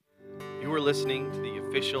You are listening to the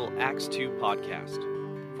official Acts 2 podcast.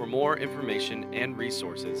 For more information and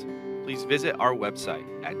resources, please visit our website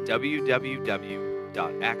at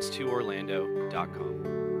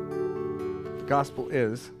www.acts2orlando.com. The gospel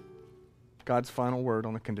is God's final word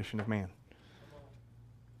on the condition of man.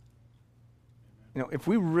 You know, if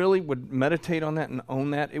we really would meditate on that and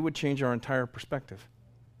own that, it would change our entire perspective.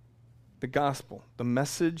 The gospel, the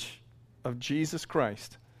message of Jesus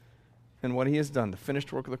Christ and what he has done, the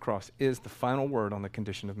finished work of the cross, is the final word on the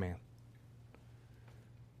condition of man.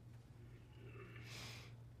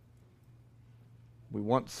 We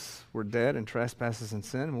once were dead in trespasses and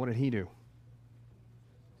sin, and what did he do?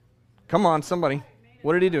 Come on, somebody.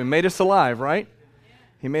 What did he do? He made us alive, right?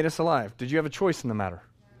 He made us alive. Did you have a choice in the matter?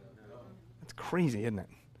 That's crazy, isn't it?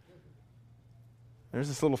 There's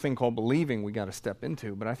this little thing called believing we got to step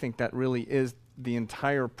into, but I think that really is the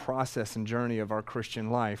entire process and journey of our Christian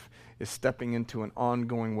life, is stepping into an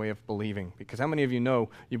ongoing way of believing. Because how many of you know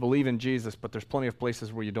you believe in Jesus, but there's plenty of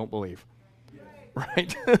places where you don't believe?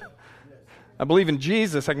 Right? I believe in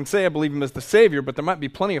Jesus. I can say I believe him as the Savior, but there might be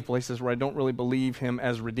plenty of places where I don't really believe him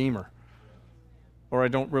as Redeemer, or I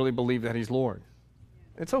don't really believe that he's Lord.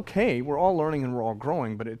 It's okay. We're all learning and we're all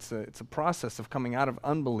growing, but it's a process of coming out of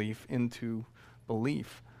unbelief into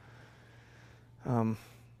belief.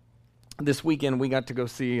 This weekend we got to go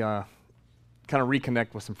see, kind of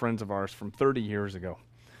reconnect with some friends of ours from 30 years ago,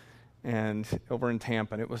 and over in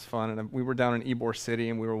Tampa, and it was fun. And we were down in Ybor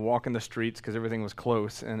City, and we were walking the streets because everything was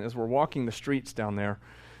close. And as we're walking the streets down there,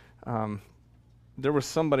 there was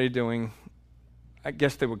somebody doing, I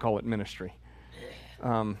guess they would call it ministry.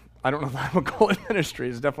 I don't know if I would call it ministry.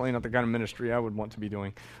 It's definitely not the kind of ministry I would want to be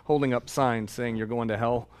doing. Holding up signs saying you're going to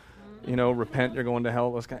hell, repent, you're going to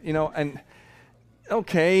hell, those kind, and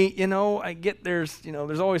okay, I get there's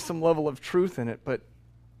always some level of truth in it, but,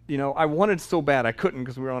 I wanted so bad I couldn't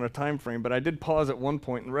because we were on a time frame, but I did pause at one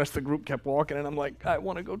point, and the rest of the group kept walking, and I'm like, I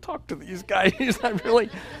want to go talk to these guys. I really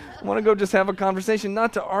want to go just have a conversation,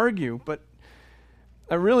 not to argue, but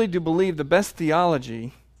I really do believe the best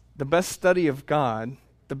theology, the best study of God,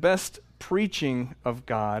 the best preaching of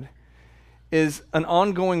God is an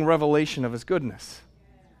ongoing revelation of his goodness,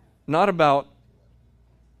 not about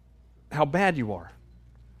how bad you are.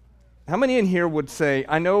 How many in here would say,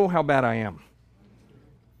 I know how bad I am,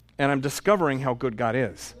 and I'm discovering how good God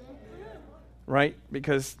is, right?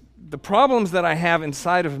 Because the problems that I have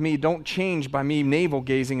inside of me don't change by me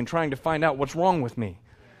navel-gazing and trying to find out what's wrong with me.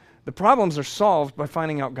 The problems are solved by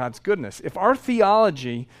finding out God's goodness. If our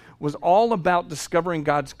theology was all about discovering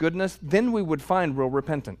God's goodness, then we would find real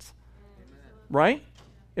repentance, right?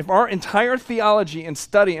 If our entire theology and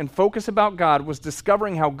study and focus about God was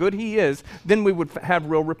discovering how good he is, then we would have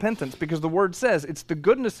real repentance, because the word says it's the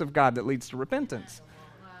goodness of God that leads to repentance.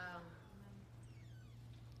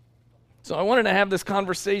 So I wanted to have this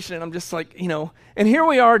conversation, and I'm just like, and here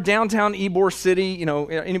we are, downtown Ybor City.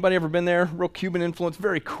 Anybody ever been there? Real Cuban influence,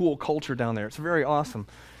 very cool culture down there. It's very awesome.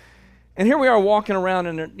 And here we are walking around,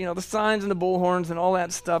 and the signs and the bullhorns and all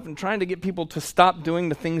that stuff, and trying to get people to stop doing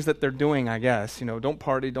the things that they're doing, I guess. Don't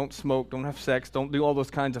party, don't smoke, don't have sex, don't do all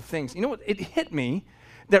those kinds of things. You know what? It hit me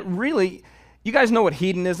that really, you guys know what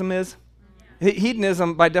hedonism is?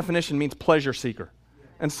 Hedonism, by definition, means pleasure seeker.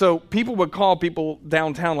 And so people would call people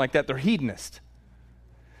downtown like that, they're hedonist.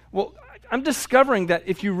 Well, I'm discovering that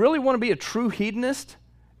if you really want to be a true hedonist,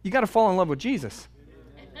 you got to fall in love with Jesus.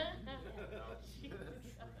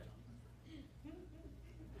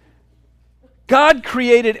 God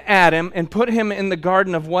created Adam and put him in the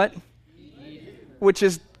garden of what? Eden. Which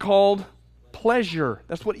is called pleasure.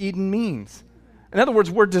 That's what Eden means. In other words,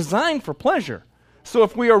 we're designed for pleasure. So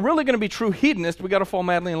if we are really going to be true hedonists, we got to fall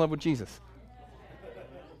madly in love with Jesus.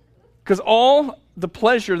 Because all the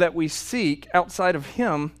pleasure that we seek outside of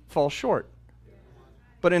him falls short.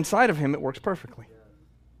 But inside of him, it works perfectly.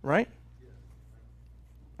 Right?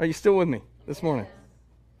 Are you still with me this morning?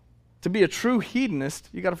 To be a true hedonist,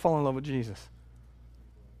 you got to fall in love with Jesus.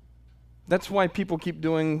 That's why people keep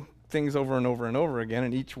doing things over and over and over again,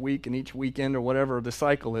 and each week and each weekend or whatever the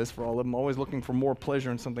cycle is for all of them, always looking for more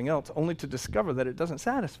pleasure in something else, only to discover that it doesn't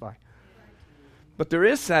satisfy. But there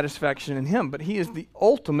is satisfaction in him, but he is the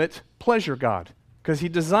ultimate pleasure God, because he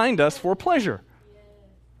designed us for pleasure.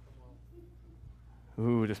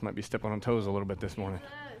 Ooh, this might be stepping on toes a little bit this morning.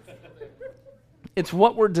 It's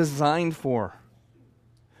what we're designed for.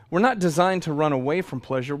 We're not designed to run away from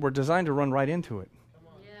pleasure. We're designed to run right into it.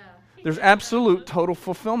 There's absolute total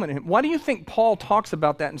fulfillment in him. Why do you think Paul talks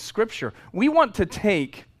about that in Scripture? We want to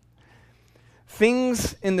take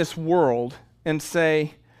things in this world and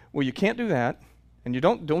say, well, you can't do that, and you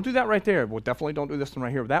don't do that right there. Well, definitely don't do this one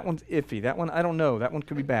right here. That one's iffy. That one, I don't know. That one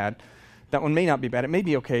could be bad. That one may not be bad. It may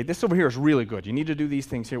be okay. This over here is really good. You need to do these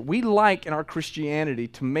things here. We like in our Christianity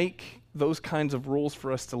to make those kinds of rules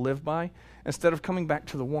for us to live by instead of coming back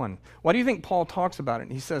to the one. Why do you think Paul talks about it?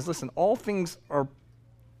 And he says, listen, all things are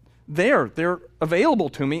there. They're available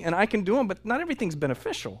to me, and I can do them, but not everything's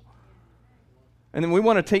beneficial. And then we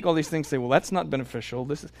want to take all these things and say, well, that's not beneficial.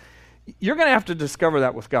 You're going to have to discover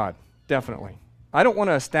that with God, definitely. I don't want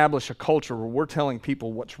to establish a culture where we're telling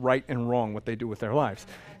people what's right and wrong, what they do with their lives.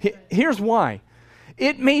 Here's why.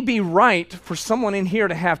 It may be right for someone in here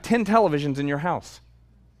to have 10 televisions in your house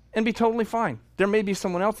and be totally fine. There may be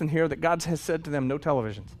someone else in here that God has said to them, no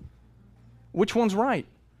televisions. Which one's right?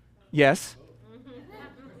 Yes.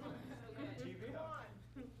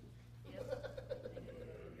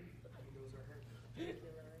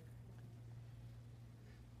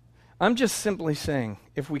 I'm just simply saying,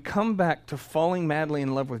 if we come back to falling madly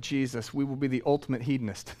in love with Jesus, we will be the ultimate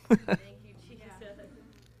hedonist. Thank you, Jesus.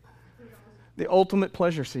 The ultimate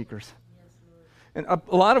pleasure seekers. And a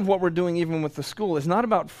lot of what we're doing even with the school is not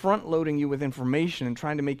about front-loading you with information and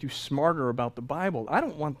trying to make you smarter about the Bible. I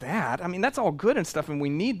don't want that. I mean, that's all good and stuff, and we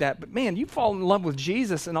need that. But man, you fall in love with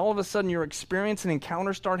Jesus, and all of a sudden your experience and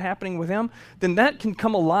encounters start happening with him, then that can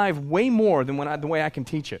come alive way more than the way I can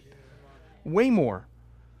teach it. Way more.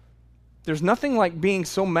 There's nothing like being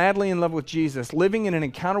so madly in love with Jesus, living in an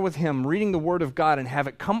encounter with him, reading the Word of God, and have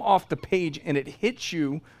it come off the page and it hits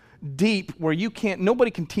you deep where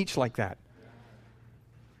nobody can teach like that.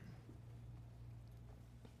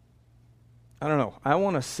 I don't know. I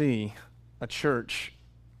want to see a church,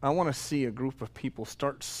 I want to see a group of people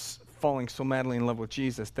start falling so madly in love with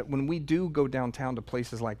Jesus that when we do go downtown to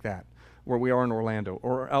places like that, where we are in Orlando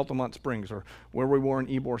or Altamont Springs or where we were in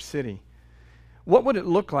Ybor City, what would it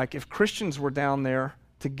look like if Christians were down there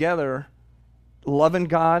together, loving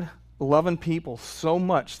God, loving people so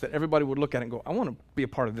much that everybody would look at it and go, I want to be a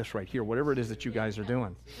part of this right here, whatever it is that you guys are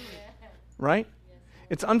doing. Right?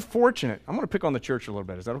 It's unfortunate. I'm going to pick on the church a little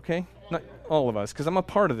bit. Is that okay? Not all of us, because I'm a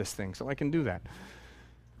part of this thing, so I can do that.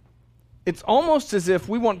 It's almost as if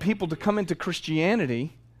we want people to come into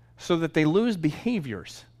Christianity so that they lose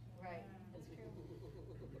behaviors. Right. That's true.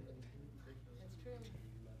 That's true.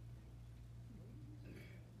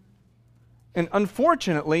 And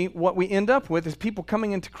unfortunately, what we end up with is people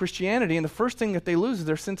coming into Christianity, and the first thing that they lose is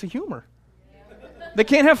their sense of humor. They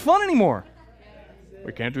can't have fun anymore.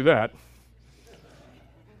 We can't do that.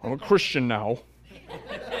 I'm a Christian now.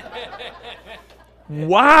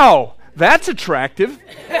 Wow, that's attractive.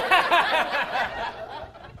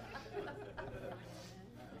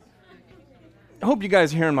 I hope you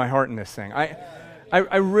guys are hearing my heart in this thing.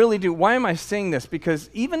 I really do. Why am I saying this? Because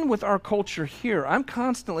even with our culture here, I'm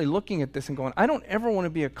constantly looking at this and going, I don't ever want to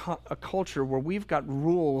be a culture where we've got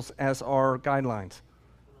rules as our guidelines.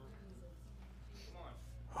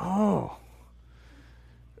 Oh.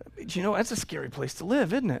 But that's a scary place to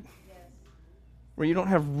live, isn't it? Yes. Where you don't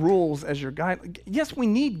have rules as your guide. Yes, we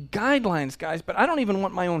need guidelines, guys, but I don't even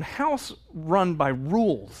want my own house run by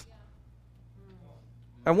rules.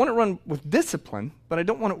 I want it run with discipline, but I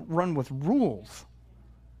don't want it run with rules.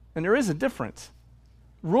 And there is a difference.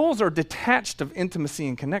 Rules are detached of intimacy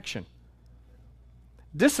and connection.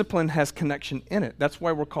 Discipline has connection in it. That's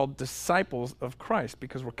why we're called disciples of Christ,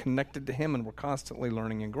 because we're connected to him and we're constantly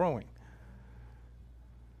learning and growing.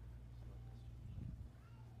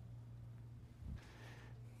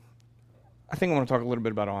 I think I want to talk a little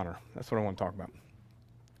bit about honor. That's what I want to talk about.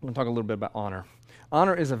 I want to talk a little bit about honor.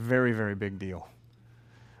 Honor is a very, very big deal.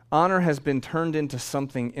 Honor has been turned into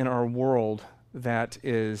something in our world that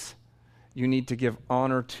is, you need to give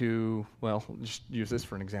honor to, well, just use this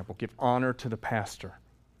for an example, give honor to the pastor.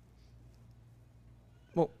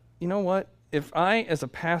 Well, you know what? If I, as a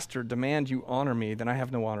pastor, demand you honor me, then I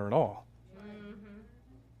have no honor at all.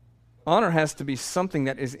 Honor has to be something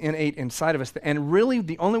that is innate inside of us. And really,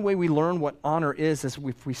 the only way we learn what honor is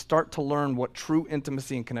if we start to learn what true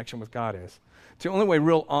intimacy and connection with God is. It's the only way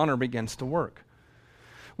real honor begins to work.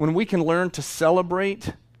 When we can learn to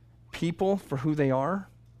celebrate people for who they are.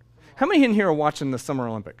 How many in here are watching the Summer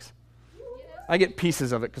Olympics? I get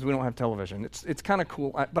pieces of it because we don't have television. It's kind of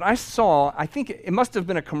cool. But I think it must have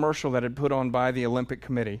been a commercial that had put on by the Olympic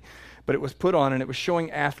Committee. But it was put on, and it was showing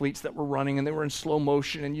athletes that were running, and they were in slow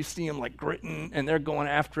motion, and you see them like gritting, and they're going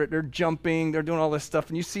after it. They're jumping. They're doing all this stuff,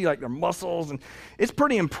 and you see like their muscles, and it's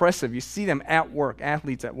pretty impressive. You see them at work,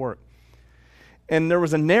 athletes at work. And there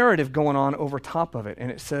was a narrative going on over top of it, and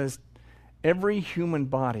it says, every human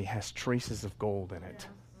body has traces of gold in it.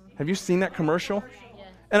 Have you seen that commercial? Yeah.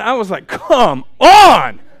 And I was like, come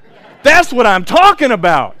on! That's what I'm talking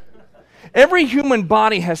about. Every human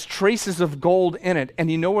body has traces of gold in it, and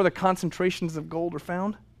you know where the concentrations of gold are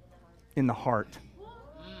found? in the heart.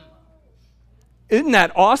 Isn't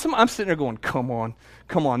that awesome? I'm sitting there going, come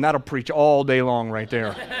on, that'll preach all day long right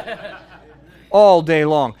there. All day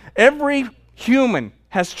long. Every human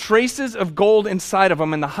has traces of gold inside of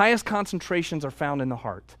them, and the highest concentrations are found in the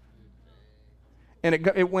heart. And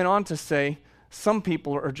it went on to say, some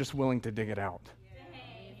people are just willing to dig it out.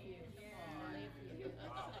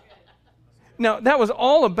 Now, that was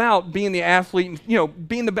all about being the athlete,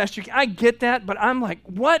 being the best you can. I get that, but I'm like,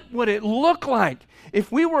 what would it look like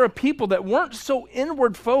if we were a people that weren't so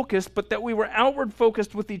inward focused, but that we were outward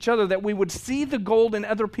focused with each other, that we would see the gold in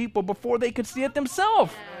other people before they could see it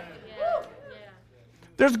themselves? Yeah.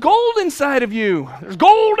 There's gold inside of you. There's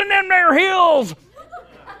gold in them there hills.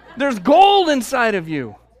 There's gold inside of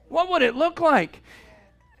you. What would it look like?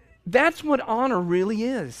 That's what honor really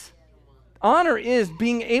is. Honor is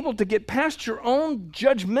being able to get past your own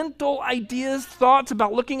judgmental ideas, thoughts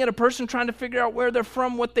about looking at a person, trying to figure out where they're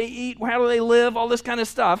from, what they eat, how do they live, all this kind of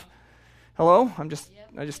stuff. Hello? I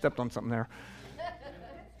just stepped on something there.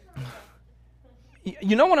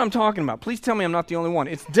 You know what I'm talking about. Please tell me I'm not the only one.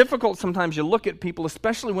 It's difficult sometimes. You look at people,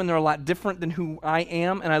 especially when they're a lot different than who I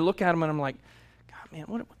am, and I look at them and I'm like, God, man,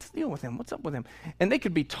 what's the deal with him? What's up with him? And they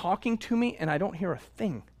could be talking to me and I don't hear a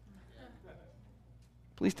thing.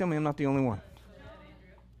 Please tell me I'm not the only one.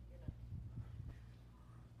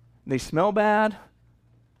 They smell bad.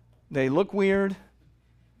 They look weird.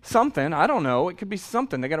 Something, I don't know. It could be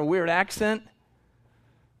something. They got a weird accent.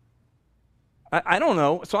 I don't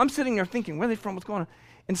know. So I'm sitting there thinking, where are they from? What's going on?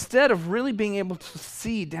 Instead of really being able to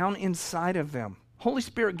see down inside of them. Holy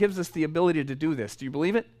Spirit gives us the ability to do this. Do you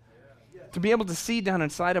believe it? To be able to see down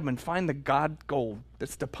inside of them and find the God gold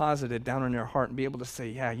that's deposited down in their heart and be able to say,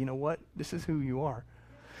 yeah, you know what? This is who you are.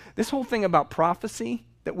 This whole thing about prophecy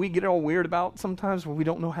that we get all weird about sometimes where we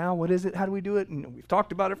don't know how, what is it, how do we do it? And we've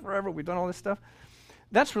talked about it forever, we've done all this stuff.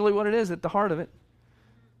 That's really what it is at the heart of it.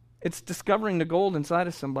 It's discovering the gold inside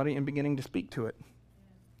of somebody and beginning to speak to it.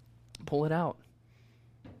 Pull it out.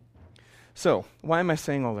 So, why am I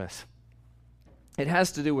saying all this? It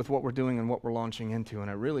has to do with what we're doing and what we're launching into,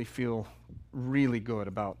 and I really feel really good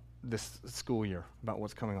about this school year, about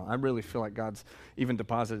what's coming on. I really feel like God's even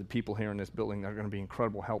deposited people here in this building that are going to be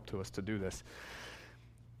incredible help to us to do this.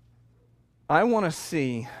 I want to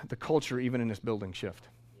see the culture even in this building shift.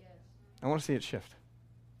 Yes. I want to see it shift.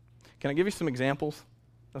 Can I give you some examples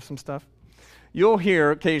of some stuff? You'll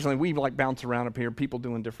hear occasionally, we bounce around up here, people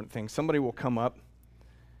doing different things. Somebody will come up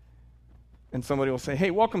and somebody will say,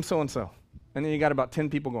 hey, welcome so-and-so. And then you got about 10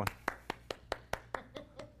 people going.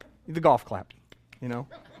 The golf clap,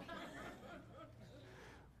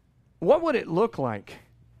 What would it look like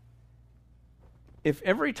if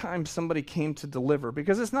every time somebody came to deliver,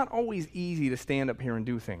 because it's not always easy to stand up here and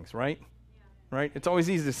do things, right? Yeah. Right? It's always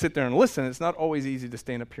easy to sit there and listen. It's not always easy to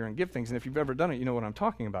stand up here and give things. And if you've ever done it, you know what I'm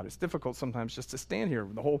talking about. It's difficult sometimes just to stand here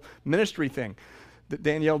with the whole ministry thing that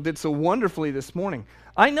Danielle did so wonderfully this morning.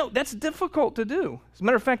 I know that's difficult to do. As a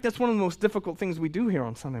matter of fact, that's one of the most difficult things we do here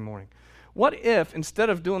on Sunday morning. What if, instead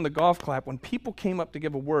of doing the golf clap, when people came up to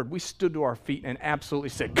give a word, we stood to our feet and absolutely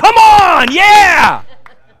said, come on, yeah!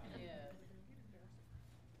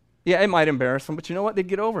 Yeah, it might embarrass them, but you know what? They'd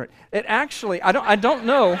get over it. It actually, I don't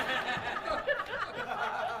know.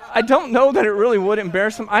 I don't know that it really would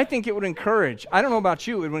embarrass them. I think it would encourage. I don't know about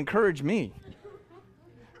you. It would encourage me.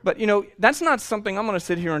 But, that's not something I'm going to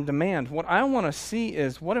sit here and demand. What I want to see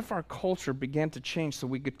is, what if our culture began to change so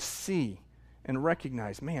we could see and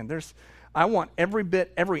recognize, man, I want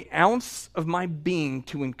every ounce of my being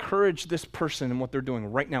to encourage this person in what they're doing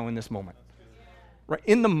right now in this moment. Right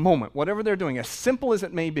in the moment, whatever they're doing, as simple as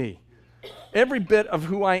it may be. Every bit of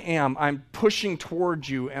who I am, I'm pushing towards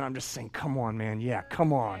you, and I'm just saying, come on, man, yeah,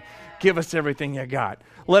 come on. Give us everything you got.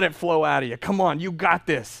 Let it flow out of you. Come on, you got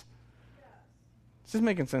this. Is this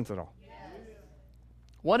making sense at all?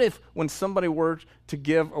 What if when somebody were to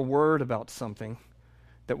give a word about something,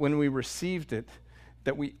 that when we received it,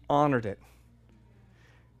 that we honored it,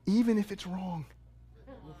 even if it's wrong?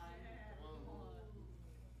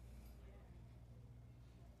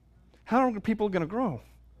 How are people going to grow?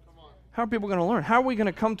 How are people going to learn? How are we going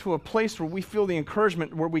to come to a place where we feel the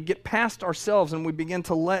encouragement, where we get past ourselves and we begin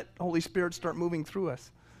to let Holy Spirit start moving through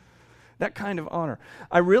us? That kind of honor.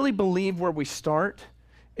 I really believe where we start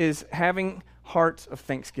is having hearts of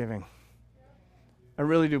thanksgiving. I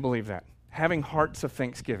really do believe that. Having hearts of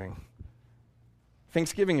thanksgiving.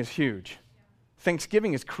 Thanksgiving is huge.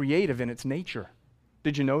 Thanksgiving is creative in its nature.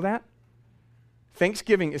 Did you know that?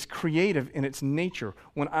 Thanksgiving is creative in its nature.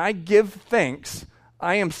 When I give thanks,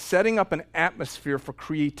 I am setting up an atmosphere for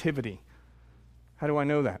creativity. How do I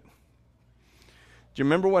know that? Do you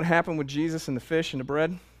remember what happened with Jesus and the fish and the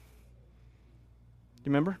bread? you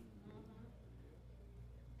remember?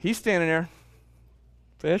 He's standing there.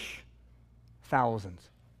 Fish, thousands.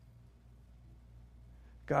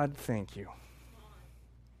 God, thank you.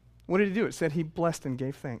 What did he do? It said he blessed and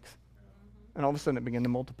gave thanks. And all of a sudden it began to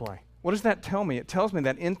multiply. What does that tell me? It tells me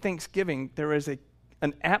that in Thanksgiving there is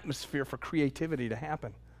an atmosphere for creativity to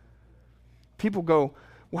happen. People go,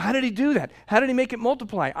 well, how did he do that? How did he make it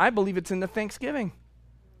multiply? I believe it's in the Thanksgiving.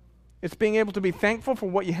 It's being able to be thankful for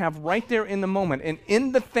what you have right there in the moment. And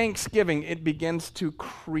in the Thanksgiving, it begins to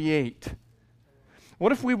create.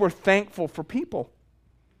 What if we were thankful for people?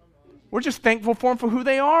 We're just thankful for them for who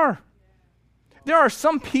they are. There are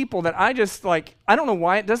some people that I just like, I don't know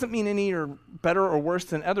why. It doesn't mean any are better or worse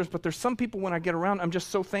than others, but there's some people when I get around, I'm just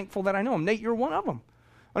so thankful that I know him. Nate, you're one of them.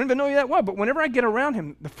 I don't even know you that well, but whenever I get around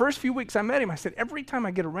him, the first few weeks I met him, I said, every time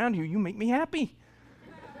I get around you, you make me happy.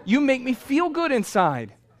 You make me feel good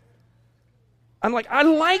inside. I'm like, I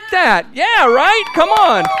like that. Yeah, right? Come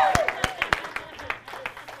on.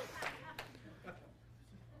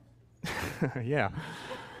 Yeah.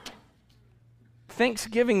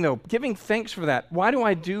 Thanksgiving, though, giving thanks for that. Why do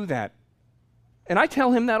I do that? And I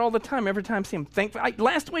tell him that all the time, every time I see him.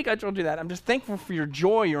 Last week I told you that. I'm just thankful for your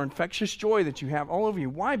joy, your infectious joy that you have all over you.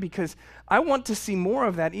 Why? Because I want to see more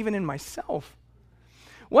of that even in myself.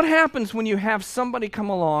 What happens when you have somebody come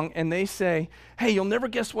along and they say, hey, you'll never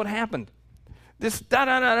guess what happened. This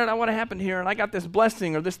da-da-da-da-da, what happened here, and I got this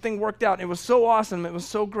blessing, or this thing worked out, and it was so awesome, it was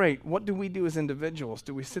so great. What do we do as individuals?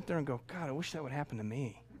 Do we sit there and go, God, I wish that would happen to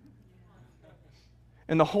me?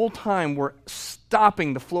 And the whole time we're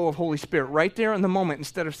stopping the flow of Holy Spirit right there in the moment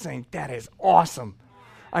instead of saying, that is awesome.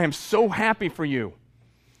 I am so happy for you.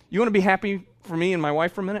 You want to be happy for me and my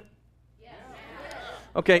wife for a minute? Yes.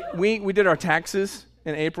 Okay, we did our taxes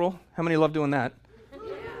in April. How many love doing that?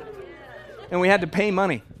 And we had to pay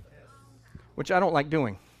money, which I don't like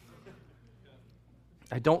doing.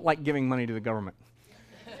 I don't like giving money to the government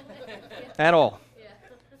at all.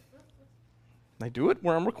 I do it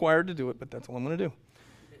where I'm required to do it, but that's all I'm going to do.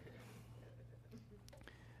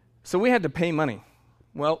 So we had to pay money.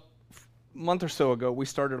 Well, a month or so ago, we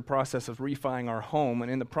started a process of refining our home, and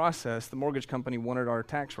in the process, the mortgage company wanted our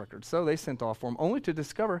tax records. So they sent off for them, only to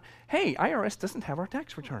discover, hey, IRS doesn't have our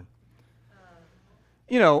tax return.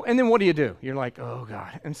 You know, and then what do? You're like, oh,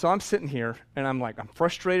 God. And so I'm sitting here, and I'm like, I'm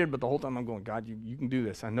frustrated, but the whole time I'm going, God, you can do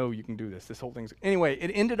this. I know you can do this. This whole thing's... Anyway,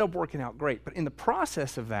 it ended up working out great. But in the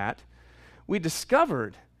process of that, we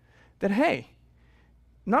discovered that, hey,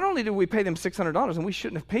 not only did we pay them $600, and we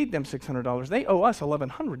shouldn't have paid them $600, they owe us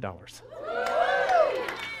 $1,100.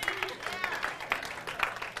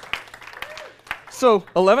 So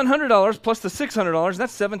 $1,100 plus the $600,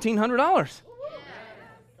 that's $1,700.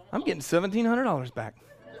 I'm getting $1,700 back.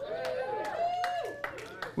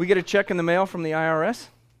 We get a check in the mail from the IRS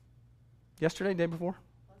yesterday, day before.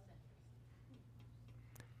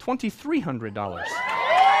 $2,300.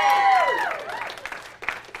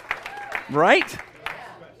 Right?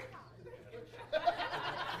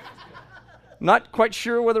 Not quite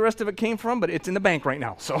sure where the rest of it came from, but it's in the bank right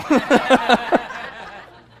now. So I'm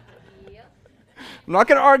not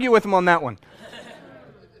going to argue with him on that one.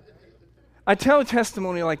 I tell a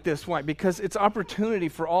testimony like this. Why? Because it's opportunity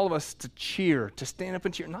for all of us to cheer, to stand up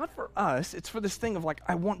and cheer. Not for us. It's for this thing of like,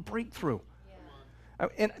 I want breakthrough. Yeah.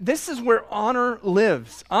 And this is where honor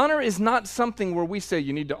lives. Honor is not something where we say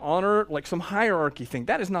you need to honor like some hierarchy thing.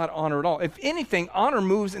 That is not honor at all. If anything, honor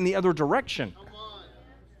moves in the other direction.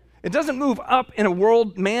 It doesn't move up in a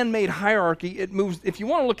world man-made hierarchy. It moves, if you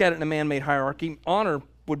want to look at it in a man-made hierarchy, honor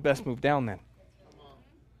would best move down then.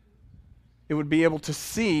 It would be able to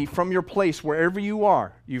see from your place wherever you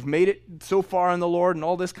are. You've made it so far in the Lord and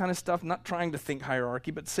all this kind of stuff, not trying to think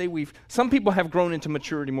hierarchy, but say some people have grown into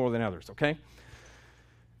maturity more than others, okay?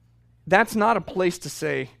 That's not a place to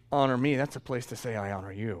say, honor me. That's a place to say, I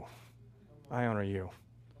honor you. I honor you.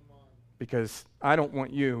 Because I don't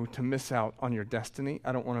want you to miss out on your destiny.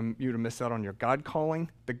 I don't want you to miss out on your God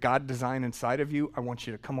calling, the God design inside of you. I want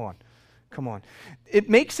you to come on. It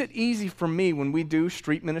makes it easy for me when we do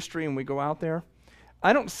street ministry and we go out there.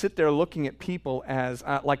 I don't sit there looking at people as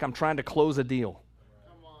like I'm trying to close a deal.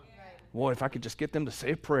 Boy, if I could just get them to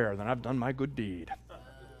say a prayer, then I've done my good deed.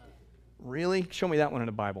 Really? Show me that one in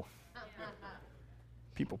the Bible.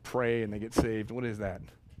 People pray and they get saved. What is that?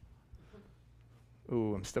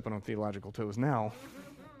 Ooh, I'm stepping on theological toes now.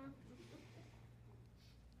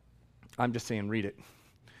 I'm just saying, read it.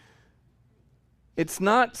 It's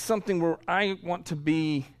not something where I want to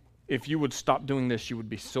be, if you would stop doing this, you would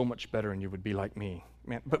be so much better and you would be like me.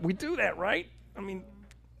 Man, but we do that, right? I mean,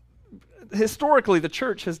 Historically, the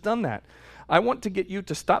church has done that. I want to get you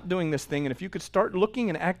to stop doing this thing, and if you could start looking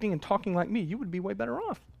and acting and talking like me, you would be way better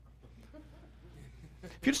off.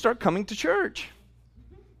 If you'd start coming to church.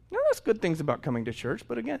 Now, there's good things about coming to church,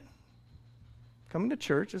 but again, coming to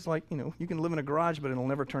church is like, you can live in a garage, but it'll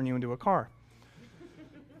never turn you into a car.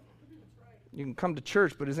 You can come to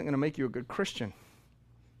church, but it isn't going to make you a good Christian.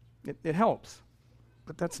 It helps,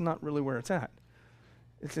 but that's not really where it's at.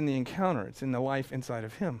 It's in the encounter. It's in the life inside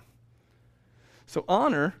of Him. So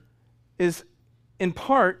honor is, in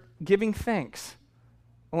part, giving thanks.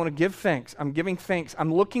 I want to give thanks. I'm giving thanks.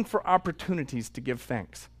 I'm looking for opportunities to give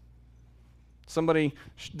thanks. Somebody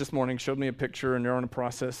this morning showed me a picture, and they're in a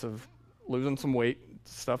process of losing some weight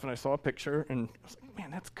stuff, and I saw a picture, and I was like,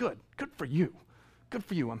 man, that's good. Good for you. Good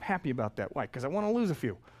for you. I'm happy about that. Why? Because I want to lose a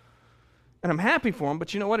few. And I'm happy for them,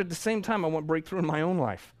 but you know what? At the same time, I want breakthrough in my own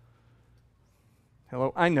life.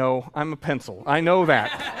 Hello? I know. I'm a pencil. I know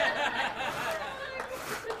that.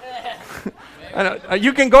 I know.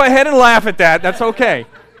 You can go ahead and laugh at that. That's okay.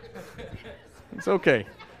 It's okay.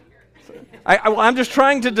 I'm just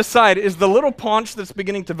trying to decide, is the little paunch that's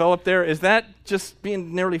beginning to develop there, is that just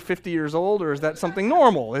being nearly 50 years old, or is that something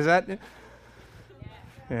normal? Is that...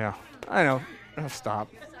 Yeah, I know. Oh, stop.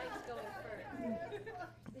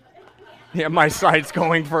 Yeah, my side's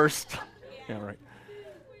going first. Yeah, right.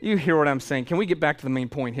 You hear what I'm saying. Can we get back to the main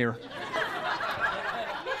point here?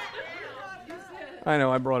 I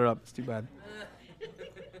know, I brought it up. It's too bad.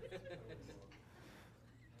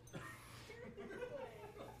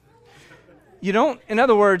 In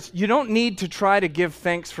other words, you don't need to try to give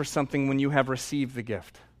thanks for something when you have received the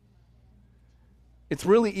gift. It's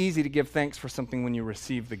really easy to give thanks for something when you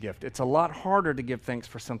receive the gift. It's a lot harder to give thanks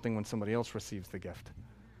for something when somebody else receives the gift.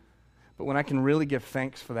 But when I can really give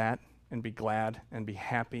thanks for that and be glad and be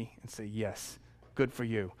happy and say, yes, good for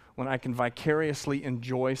you. When I can vicariously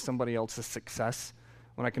enjoy somebody else's success,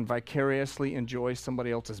 when I can vicariously enjoy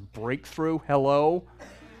somebody else's breakthrough, hello?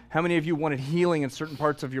 How many of you wanted healing in certain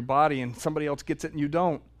parts of your body and somebody else gets it and you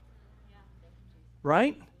don't?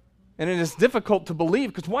 Right? And it is difficult to believe,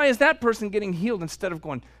 because why is that person getting healed instead of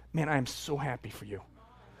going, man, I am so happy for you.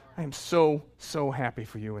 I am so, so happy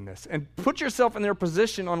for you in this. And put yourself in their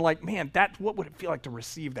position on like, man, what would it feel like to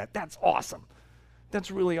receive that? That's awesome.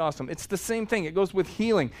 That's really awesome. It's the same thing. It goes with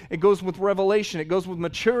healing. It goes with revelation. It goes with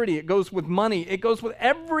maturity. It goes with money. It goes with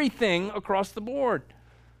everything across the board.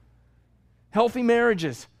 Healthy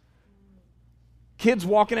marriages. Kids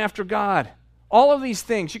walking after God. All of these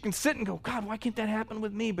things. You can sit and go, God, why can't that happen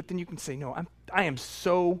with me? But then you can say, no, I am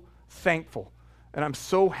so thankful. And I'm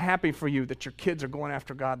so happy for you that your kids are going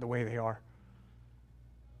after God the way they are.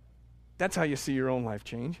 That's how you see your own life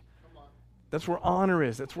change. That's where honor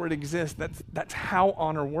is. That's where it exists. That's how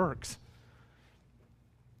honor works.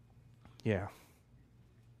 Yeah.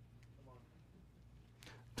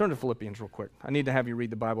 Turn to Philippians real quick. I need to have you read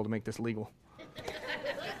the Bible to make this legal.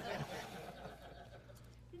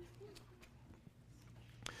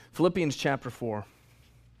 Philippians chapter 4.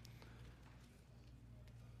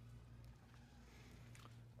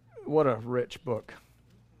 What a rich book.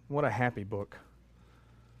 What a happy book.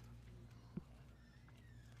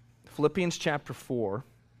 Philippians chapter 4.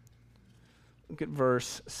 Look at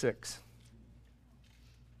verse 6.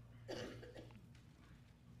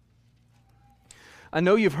 I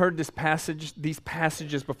know you've heard these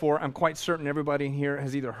passages before. I'm quite certain everybody in here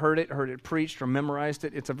has either heard it preached, or memorized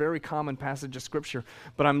it. It's a very common passage of Scripture.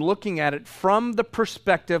 But I'm looking at it from the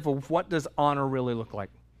perspective of what does honor really look like?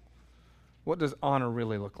 What does honor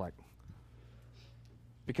really look like?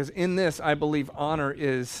 Because in this, I believe honor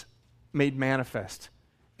is made manifest.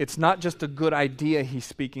 It's not just a good idea he's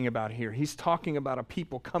speaking about here. He's talking about a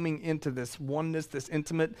people coming into this oneness, this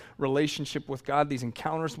intimate relationship with God, these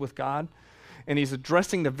encounters with God. And he's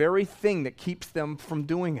addressing the very thing that keeps them from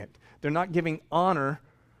doing it. They're not giving honor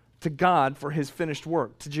to God for his finished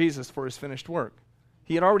work, to Jesus for his finished work.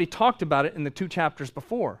 He had already talked about it in the 2 chapters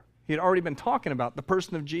before. He had already been talking about the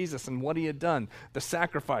person of Jesus and what he had done, the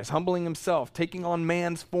sacrifice, humbling himself, taking on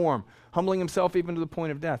man's form, humbling himself even to the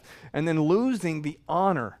point of death, and then losing the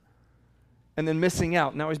honor and then missing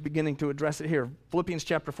out. Now he's beginning to address it here. Philippians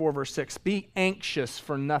chapter 4, verse 6, be anxious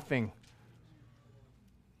for nothing.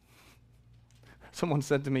 Someone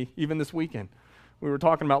said to me, even this weekend, we were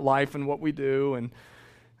talking about life and what we do, and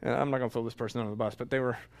I'm not going to throw this person under the bus, but they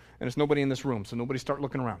were, and it's nobody in this room, so nobody start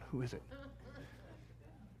looking around. Who is it?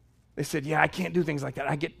 They said, yeah, I can't do things like that.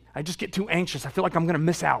 I just get too anxious. I feel like I'm going to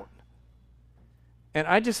miss out. And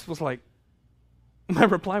I just was like, my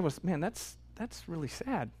reply was, man, that's really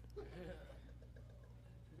sad.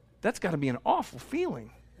 That's got to be an awful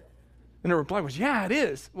feeling. And the reply was, yeah, it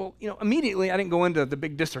is. Well, immediately I didn't go into the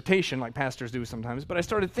big dissertation like pastors do sometimes, but I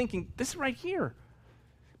started thinking, this right here,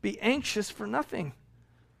 be anxious for nothing.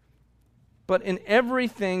 But in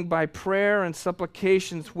everything by prayer and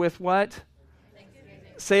supplications with what? Thanksgiving.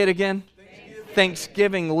 Say it again.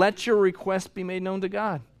 Thanksgiving. Let your request be made known to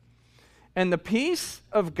God. And the peace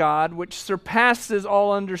of God, which surpasses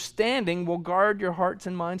all understanding, will guard your hearts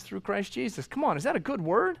and minds through Christ Jesus. Come on, is that a good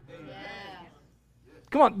word? Yeah.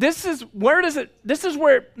 Come on, this is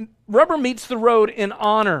where rubber meets the road in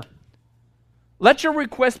honor. Let your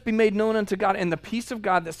request be made known unto God, and the peace of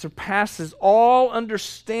God that surpasses all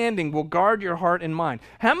understanding will guard your heart and mind.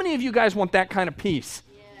 How many of you guys want that kind of peace?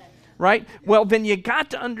 Right? Well, then you got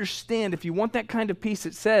to understand, if you want that kind of peace,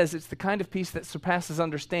 it says it's the kind of peace that surpasses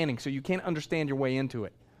understanding, so you can't understand your way into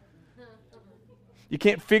it. You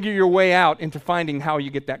can't figure your way out into finding how you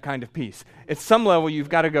get that kind of peace. At some level, you've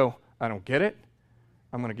got to go, I don't get it.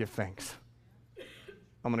 I'm going to give thanks.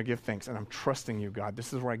 I'm going to give thanks, and I'm trusting you, God.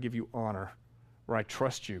 This is where I give you honor, where I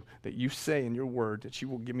trust you, that you say in your word that you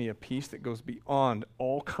will give me a peace that goes beyond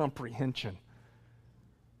all comprehension,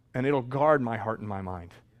 and it'll guard my heart and my mind.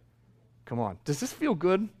 Come on. Does this feel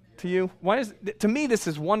good to you? To me, this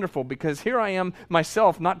is wonderful, because here I am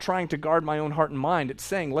myself not trying to guard my own heart and mind. It's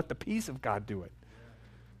saying, let the peace of God do it.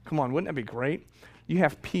 Come on, wouldn't that be great? You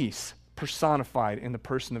have peace personified in the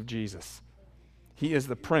person of Jesus. He is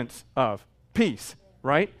the Prince of Peace,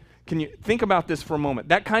 right? Can you think about this for a moment?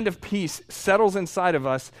 That kind of peace settles inside of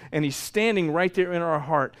us, and he's standing right there in our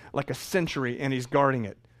heart like a sentry, and he's guarding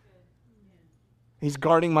it. He's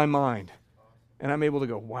guarding my mind. And I'm able to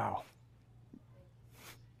go, wow.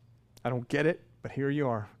 I don't get it, but here you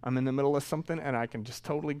are. I'm in the middle of something, and I can just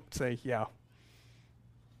totally say, yeah.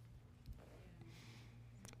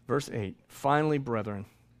 Verse 8, finally, brethren,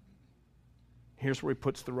 here's where he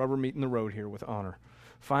puts the rubber meet in the road here with honor.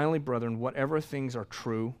 Finally, brethren, whatever things are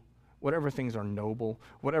true, whatever things are noble,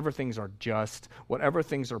 whatever things are just, whatever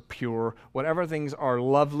things are pure, whatever things are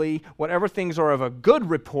lovely, whatever things are of a good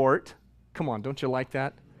report. Come on, don't you like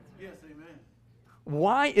that? Yes, amen.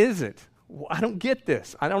 Why is it? I don't get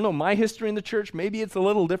this. I don't know my history in the church. Maybe it's a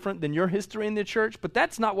little different than your history in the church, but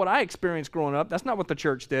that's not what I experienced growing up. That's not what the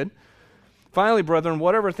church did. Finally, brethren,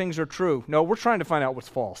 whatever things are true. No, we're trying to find out what's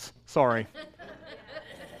false. Sorry.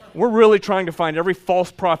 We're really trying to find every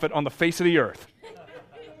false prophet on the face of the earth.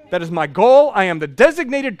 That is my goal. I am the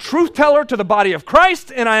designated truth teller to the body of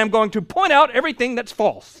Christ, and I am going to point out everything that's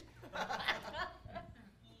false.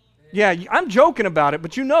 Yeah, I'm joking about it,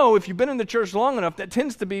 but if you've been in the church long enough, that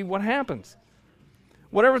tends to be what happens.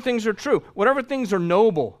 Whatever things are true, whatever things are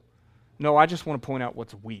noble. No, I just want to point out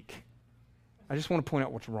what's weak. I just want to point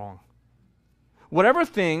out what's wrong. Whatever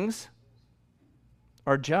things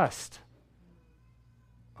are just.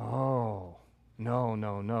 Oh,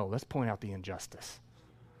 no. Let's point out the injustice.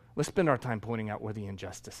 Let's spend our time pointing out where the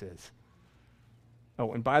injustice is.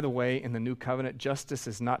 Oh, and by the way, in the new covenant, justice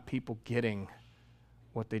is not people getting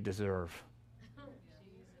what they deserve.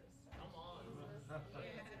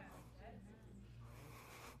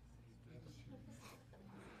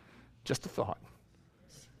 Just a thought.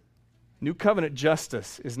 New covenant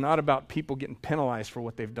justice is not about people getting penalized for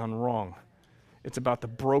what they've done wrong. It's about the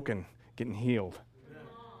broken getting healed.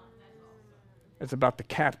 It's about the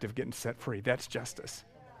captive getting set free. That's justice.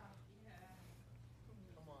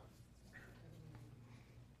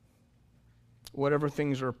 Whatever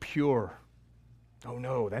things are pure. Oh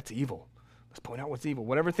no, that's evil. Let's point out what's evil.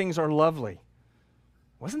 Whatever things are lovely.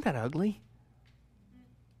 Wasn't that ugly?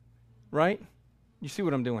 Right? You see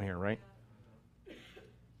what I'm doing here, right?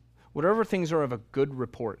 Whatever things are of a good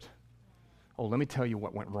report. Oh, let me tell you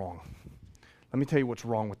what went wrong. Let me tell you what's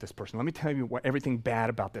wrong with this person. Let me tell you everything bad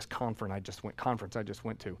about this conference I just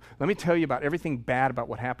went to. Let me tell you about everything bad about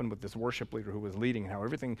what happened with this worship leader who was leading and how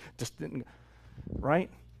everything just didn't, right?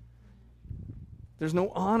 There's no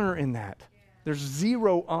honor in that. There's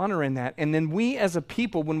zero honor in that. And then we as a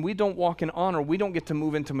people, when we don't walk in honor, we don't get to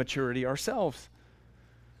move into maturity ourselves.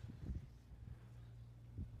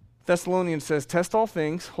 Thessalonians says, test all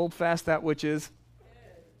things, hold fast that which is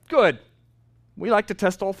good. We like to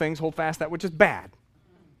test all things, hold fast that which is bad.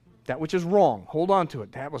 That which is wrong, hold on to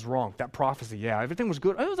it. That was wrong. That prophecy, yeah, everything was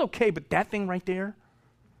good. It was okay, but that thing right there,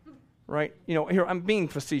 right? Here, I'm being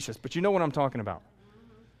facetious, but you know what I'm talking about.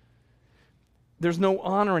 There's no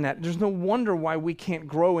honor in that. There's no wonder why we can't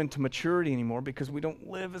grow into maturity anymore, because we don't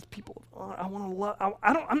live as people of honor. I want to love.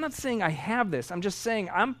 I'm not saying I have this. I'm just saying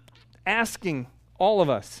I'm asking all of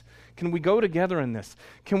us, can we go together in this?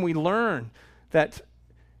 Can we learn that?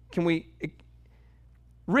 Can we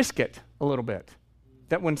risk it a little bit?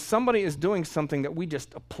 That when somebody is doing something that we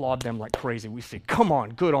just applaud them like crazy, we say, come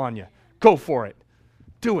on, good on you. Go for it.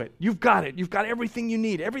 Do it. You've got it. You've got everything you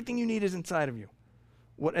need. Everything you need is inside of you.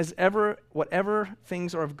 Whatever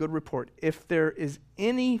things are of good report, if there is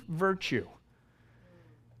any virtue,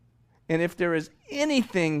 and if there is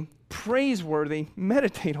anything praiseworthy,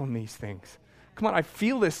 meditate on these things. Come on, I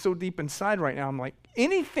feel this so deep inside right now. I'm like,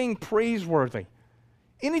 anything praiseworthy,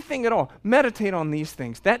 anything at all, meditate on these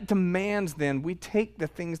things. That demands then we take the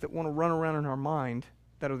things that want to run around in our mind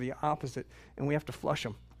that are the opposite, and we have to flush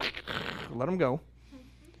them. Let them go.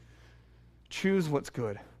 Choose what's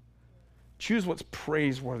good. Choose what's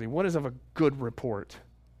praiseworthy. What is of a good report?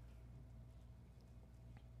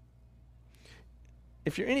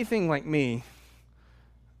 If you're anything like me,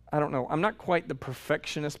 I don't know, I'm not quite the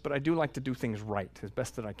perfectionist, but I do like to do things right as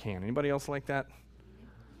best that I can. Anybody else like that?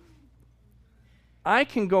 I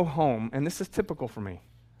can go home, and this is typical for me.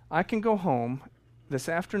 I can go home this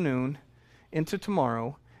afternoon into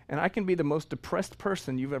tomorrow, and I can be the most depressed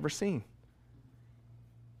person you've ever seen.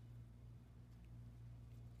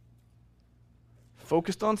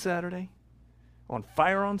 Focused on Saturday, on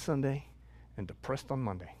fire on Sunday, and depressed on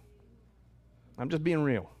Monday. I'm just being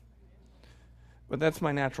real. But that's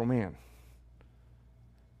my natural man.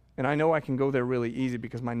 And I know I can go there really easy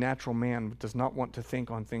because my natural man does not want to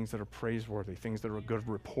think on things that are praiseworthy, things that are a good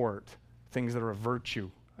report, things that are a virtue.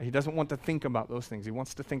 He doesn't want to think about those things. He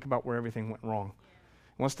wants to think about where everything went wrong.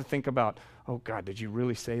 He wants to think about, oh God, did you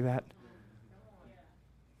really say that?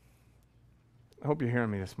 I hope you're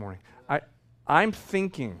hearing me this morning. I'm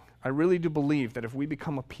thinking, I really do believe that if we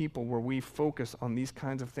become a people where we focus on these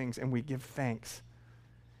kinds of things and we give thanks,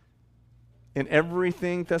 in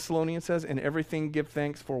everything, Thessalonians says, in everything give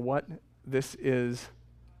thanks for what? This is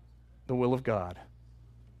the will of God.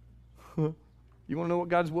 You want to know what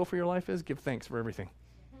God's will for your life is? Give thanks for everything.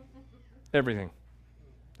 Everything.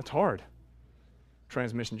 That's hard.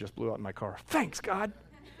 Transmission just blew out in my car. Thanks, God.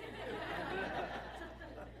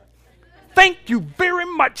 Thank you very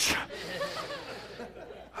much.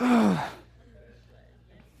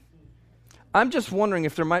 I'm just wondering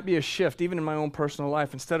if there might be a shift, even in my own personal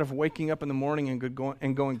life. Instead of waking up in the morning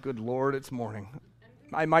and going, good Lord, it's morning.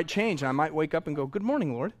 I might change. I might wake up and go, good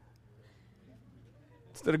morning, Lord.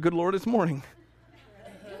 Instead of good Lord, it's morning.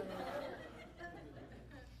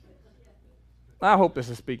 I hope this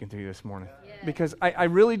is speaking to you this morning. Because I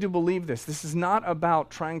really do believe this. This is not about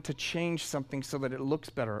trying to change something so that it looks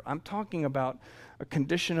better. I'm talking about a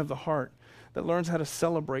condition of the heart that learns how to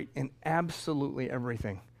celebrate in absolutely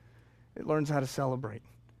everything. It learns how to celebrate.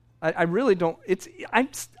 I really don't,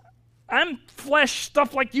 I'm flesh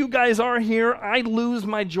stuff like you guys are here. I lose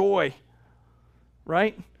my joy,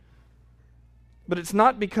 right? But it's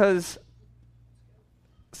not because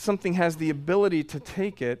something has the ability to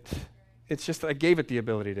take it. It's just that I gave it the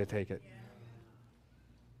ability to take it.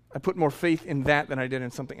 I put more faith in that than I did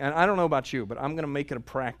in something. And I don't know about you, but I'm going to make it a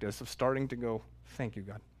practice of starting to go, thank you,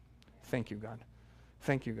 God. Thank you, God.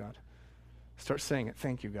 Thank you, God. Start saying it.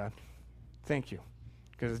 Thank you, God. Thank you.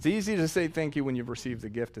 Because it's easy to say thank you when you've received the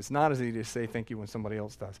gift. It's not as easy to say thank you when somebody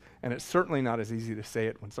else does. And it's certainly not as easy to say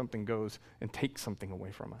it when something goes and takes something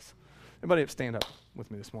away from us. Everybody stand up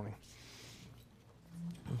with me this morning.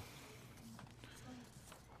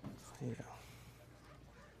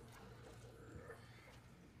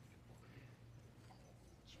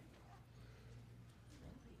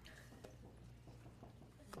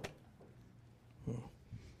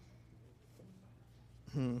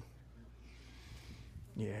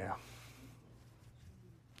 Yeah.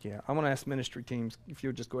 Yeah, I want to ask ministry teams if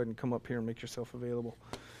you'll just go ahead and come up here and make yourself available.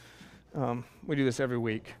 We do this every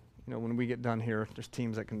week. You know, when we get done here, there's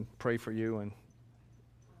teams that can pray for you and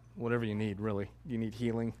whatever you need, really. You need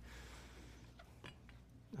healing,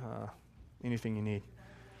 anything you need.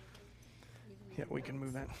 Yeah, we can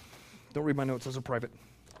move that. Don't read my notes, those are private.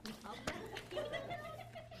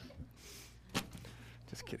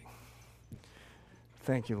 Just kidding.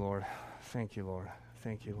 Thank you, Lord. Thank you, Lord.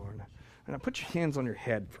 Thank you, Lord. And now put your hands on your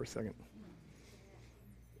head for a second.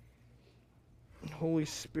 Holy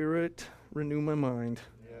Spirit, renew my mind.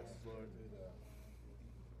 Yes, Lord, do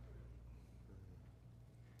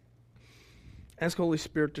that. Ask Holy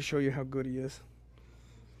Spirit to show you how good He is.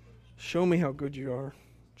 Show me how good you are.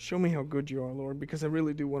 Show me how good you are, Lord, because I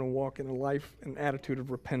really do want to walk in a life and attitude of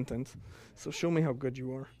repentance. So show me how good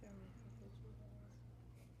you are.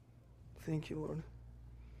 Thank you, Lord.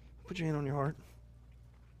 Put your hand on your heart.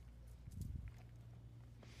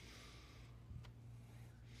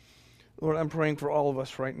 Lord, I'm praying for all of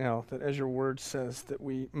us right now that as your word says, that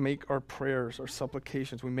we make our prayers, our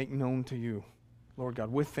supplications, we make known to you, Lord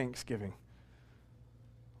God, with thanksgiving.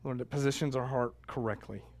 Lord, that positions our heart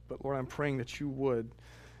correctly. But Lord, I'm praying that you would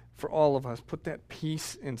for all of us. Put that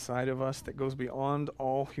peace inside of us that goes beyond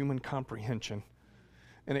all human comprehension.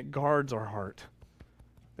 And it guards our heart.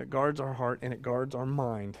 It guards our heart and it guards our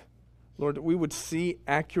mind. Lord, that we would see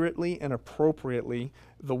accurately and appropriately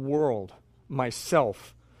the world,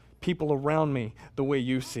 myself, people around me, the way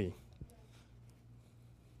you see.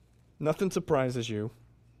 Nothing surprises you.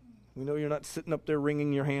 We know you're not sitting up there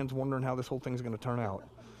wringing your hands wondering how this whole thing's going to turn out.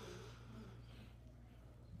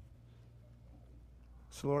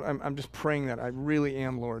 So, Lord, I'm just praying that. I really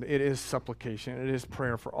am, Lord. It is supplication. It is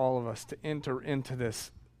prayer for all of us to enter into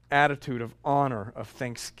this attitude of honor, of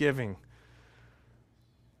thanksgiving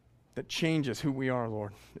that changes who we are,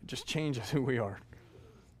 Lord. It just changes who we are.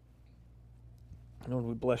 Lord,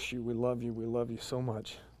 we bless you. We love you. We love you so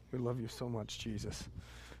much. We love you so much, Jesus.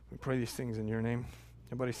 We pray these things in your name.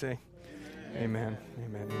 Everybody say, Amen.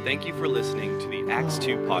 Amen. Amen. Thank you for listening to the Acts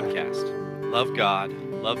 2 podcast. Love God,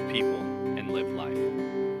 love people, and live life.